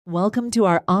Welcome to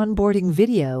our onboarding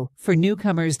video for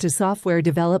newcomers to software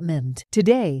development.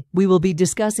 Today, we will be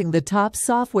discussing the top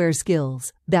software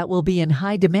skills that will be in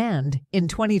high demand in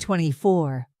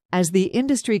 2024. As the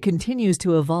industry continues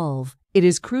to evolve, it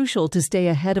is crucial to stay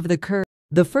ahead of the curve.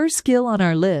 The first skill on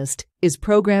our list is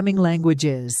programming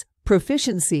languages.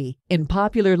 Proficiency in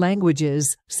popular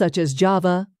languages such as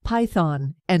Java,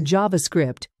 Python, and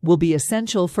JavaScript will be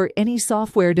essential for any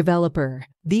software developer.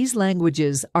 These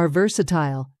languages are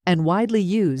versatile and widely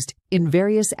used in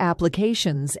various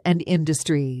applications and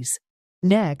industries.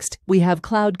 Next, we have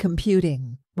cloud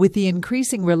computing. With the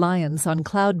increasing reliance on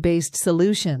cloud-based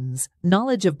solutions,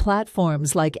 knowledge of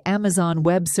platforms like Amazon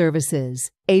Web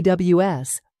Services,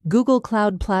 AWS, Google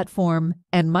Cloud Platform,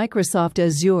 and Microsoft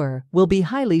Azure will be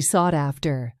highly sought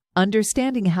after.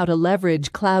 Understanding how to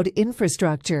leverage cloud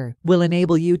infrastructure will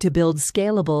enable you to build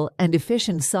scalable and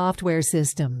efficient software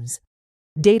systems.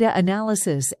 Data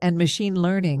analysis and machine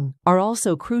learning are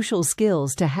also crucial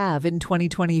skills to have in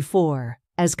 2024.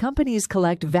 As companies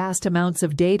collect vast amounts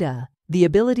of data, the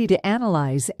ability to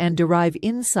analyze and derive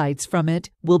insights from it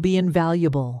will be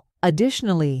invaluable.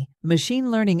 Additionally,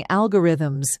 machine learning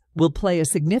algorithms will play a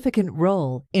significant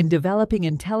role in developing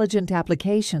intelligent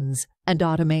applications and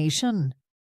automation.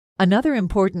 Another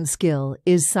important skill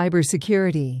is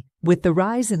cybersecurity. With the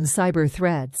rise in cyber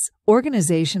threats,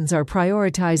 organizations are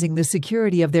prioritizing the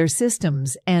security of their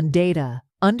systems and data.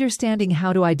 Understanding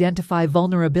how to identify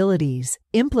vulnerabilities,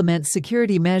 implement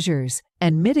security measures,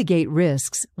 and mitigate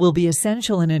risks will be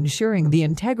essential in ensuring the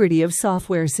integrity of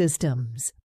software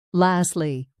systems.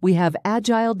 Lastly, we have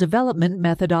agile development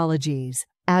methodologies.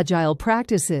 Agile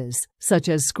practices, such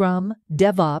as Scrum,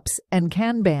 DevOps, and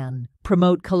Kanban,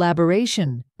 promote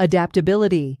collaboration,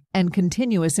 adaptability, and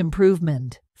continuous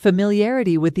improvement.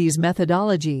 Familiarity with these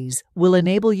methodologies will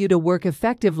enable you to work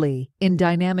effectively in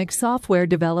dynamic software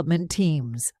development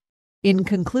teams. In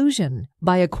conclusion,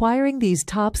 by acquiring these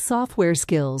top software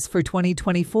skills for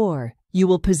 2024, you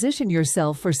will position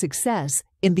yourself for success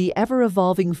in the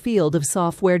ever-evolving field of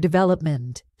software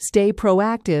development. Stay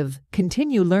proactive,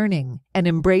 continue learning, and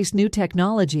embrace new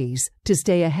technologies to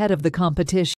stay ahead of the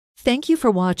competition. Thank you for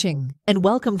watching, and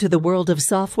welcome to the world of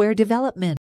software development.